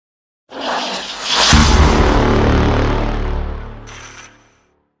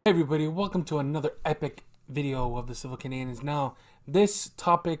everybody, welcome to another epic video of the Civil Canadians. Now, this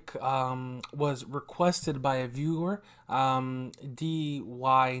topic was requested by a viewer,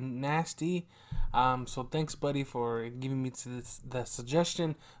 DY Nasty. So thanks, buddy, for giving me the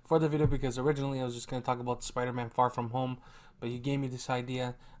suggestion for the video, because originally I was just going to talk about Spider-Man Far From Home, but you gave me this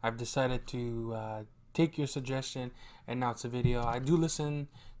idea. I've decided to take your suggestion, and now it's a video. I do listen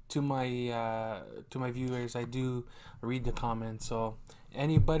to my viewers. I do read the comments, so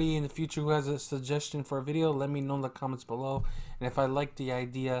anybody in the future who has a suggestion for a video, let me know in the comments below, and if I like the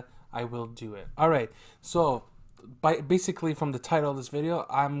idea, I will do it. Alright, so basically from the title of this video,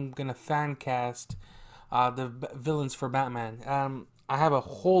 I'm gonna fan cast the villains for Batman. I have a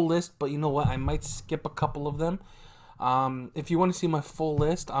whole list, but you know what, I might skip a couple of them. If you want to see my full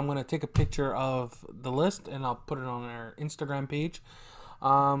list, I'm gonna take a picture of the list and I'll put it on our Instagram page.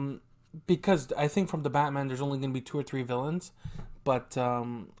 Because I think from the Batman there's only going to be 2 or 3 villains, but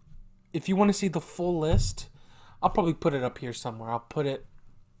if you want to see the full list, I'll probably put it up here somewhere. I'll put it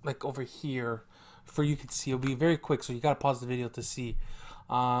like over here for you could see. It'll be very quick, so you gotta pause the video to see,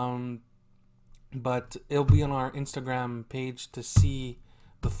 but it'll be on our Instagram page to see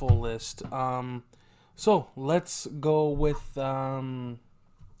the full list. So let's go with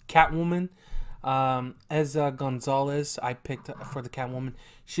Catwoman. Ezra Gonzalez, I picked for the Catwoman.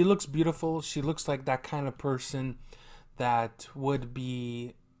 She looks beautiful. She looks like that kind of person that would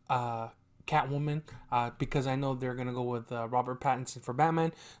be Catwoman, because I know they're gonna go with Robert Pattinson for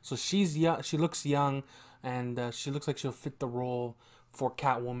Batman. So she's young. She looks young, and she looks like she'll fit the role for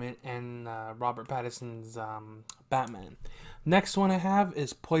Catwoman and Robert Pattinson's Batman. Next one I have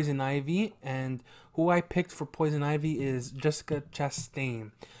is Poison Ivy, and who I picked for Poison Ivy is Jessica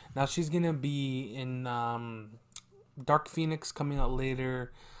Chastain. Now she's gonna be in Dark Phoenix coming out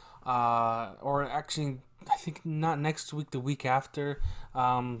later, or actually I think not next week, the week after.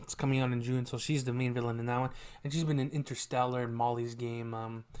 It's coming out in June, so she's the main villain in that one. And she's been in Interstellar and Molly's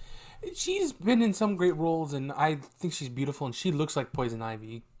Game. She's been in some great roles, and I think she's beautiful, and she looks like Poison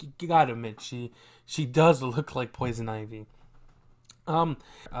Ivy. You gotta admit, she does look like Poison Ivy.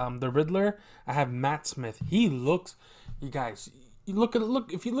 The Riddler, I have Matt Smith. He looks, you guys,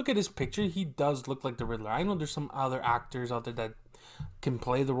 if you look at his picture, he does look like the Riddler. I know there's some other actors out there that can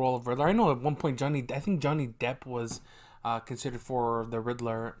play the role of Riddler. I know at one point I think Johnny Depp was considered for the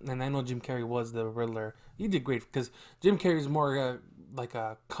Riddler, and I know Jim Carrey was the Riddler. He did great, because Jim Carrey is more like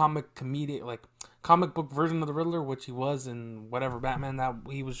a comic book version of the Riddler, which he was in whatever Batman that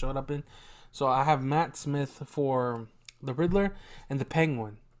he was showed up in. So I have Matt Smith for the Riddler, and the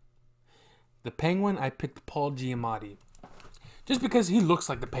Penguin. The Penguin, I picked Paul Giamatti, just because he looks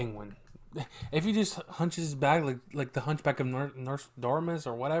like the Penguin. If he just hunches his back like the Hunchback of Notre Dormis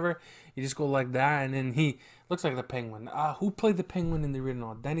or whatever, you just go like that, and then he looks like the Penguin. Who played the Penguin in the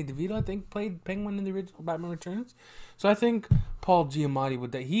original? Danny DeVito, I think, played Penguin in the original Batman Returns. So I think Paul Giamatti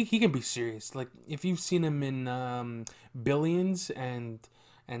would that he can be serious. Like if you've seen him in Billions and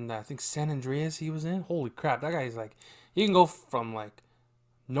I think San Andreas he was in. Holy crap, that guy's like, he can go from like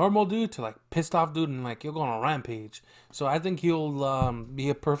normal dude to like pissed off dude, and like you'll go on a rampage. So I think he'll be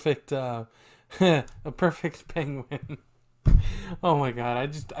a perfect a perfect Penguin. Oh my god,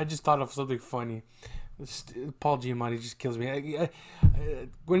 I just thought of something funny. Paul Giamatti just kills me.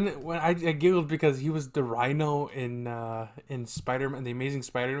 When I giggled because he was the Rhino in Spider-Man, the Amazing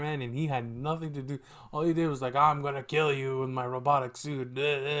Spider-Man, and he had nothing to do. All he did was like, I'm gonna kill you with my robotic suit.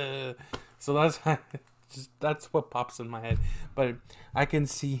 So that's what pops in my head. But I can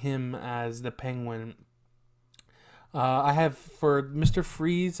see him as the Penguin. I have for Mr.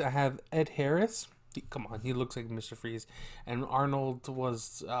 Freeze, I have Ed Harris. Come on, he looks like Mr. Freeze. And Arnold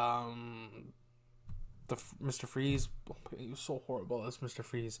was Mr. Freeze. He was so horrible as Mr.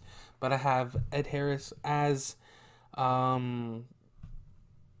 Freeze. But I have Ed Harris as Mr.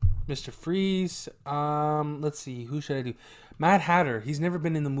 Freeze. Let's see, who should I do? Mad Hatter. He's never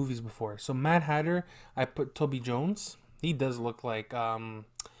been in the movies before, so Mad Hatter, I put Toby Jones. He does look like the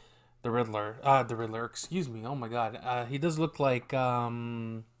Riddler. The Riddler. Excuse me. Oh my God. He does look like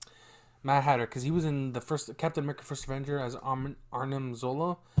Mad Hatter, because he was in the first Captain America: First Avenger as Arnim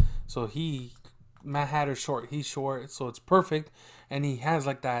Zola. So Mad Hatter's short. He's short, so it's perfect, and he has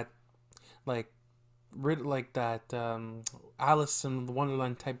like that, Alice in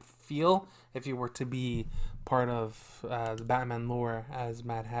Wonderland type feel if he were to be part of the Batman lore as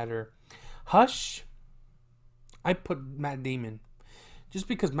Mad Hatter. Hush, I put Matt Damon, just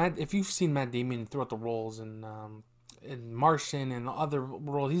because if you've seen Matt Damon throughout the roles in Martian and other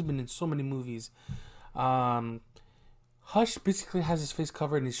roles, he's been in so many movies. Hush basically has his face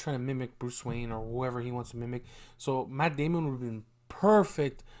covered and he's trying to mimic Bruce Wayne or whoever he wants to mimic. So Matt Damon would have been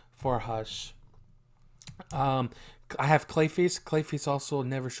perfect for Hush. I have Clayface. Clayface also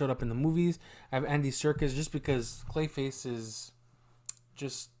never showed up in the movies. I have Andy Serkis just because Clayface is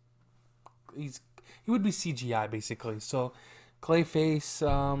just he would be CGI basically. So Clayface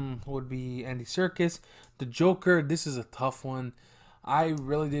would be Andy Serkis. The Joker, this is a tough one. I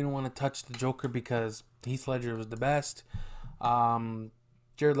really didn't want to touch the Joker because Heath Ledger was the best.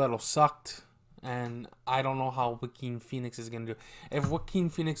 Jared Leto sucked, and I don't know how Joaquin Phoenix is gonna do. If Joaquin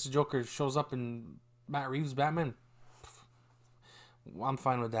Phoenix's Joker shows up in Matt Reeves' Batman, I'm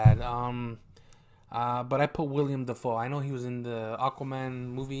fine with that. But I put William Dafoe. I know he was in the Aquaman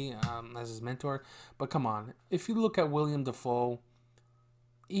movie as his mentor, but come on, if you look at William Dafoe,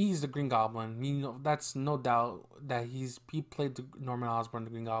 he's the Green Goblin. You know, that's no doubt that he played the Norman Osborn, the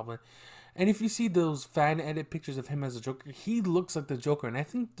Green Goblin. And if you see those fan edit pictures of him as a Joker, he looks like the Joker. And I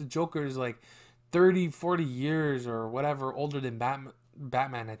think the Joker is like 30, 40 years or whatever older than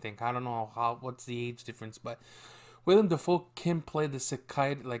Batman, I think. I don't know what's the age difference, but William Dafoe can play the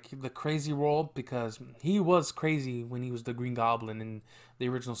the crazy role because he was crazy when he was the Green Goblin in the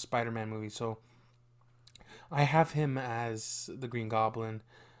original Spider-Man movie. So I have him as the Green Goblin.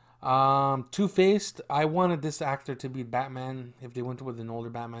 Two-Faced, I wanted this actor to be Batman if they went with an older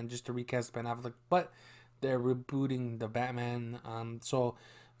Batman just to recast Ben Affleck, but they're rebooting the Batman. So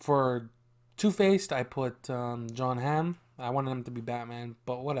for Two-Faced, I put John Hamm. I wanted him to be Batman,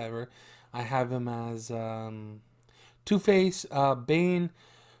 but whatever. I have him as Two-Face. Bane,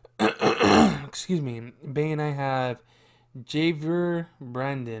 excuse me, Bane, I have Javier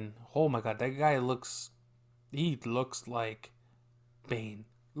Brandon. Oh my god, that guy looks like Bane.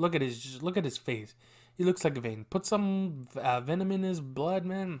 Look at his face. He looks like a Bane. Put some venom in his blood,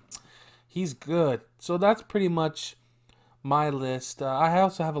 man. He's good. So that's pretty much my list. I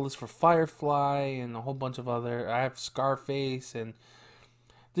also have a list for Firefly and a whole bunch of other. I have Scarface and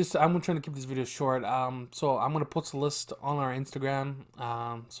this. I'm trying to keep this video short. So I'm gonna post a list on our Instagram.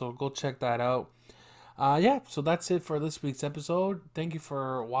 So go check that out. Yeah. So that's it for this week's episode. Thank you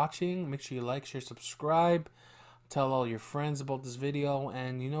for watching. Make sure you like, share, subscribe. Tell all your friends about this video,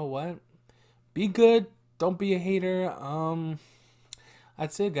 and you know what? Be good. Don't be a hater.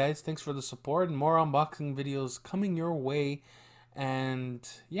 That's it, guys. Thanks for the support. More unboxing videos coming your way. And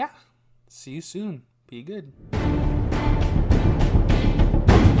yeah, see you soon. Be good.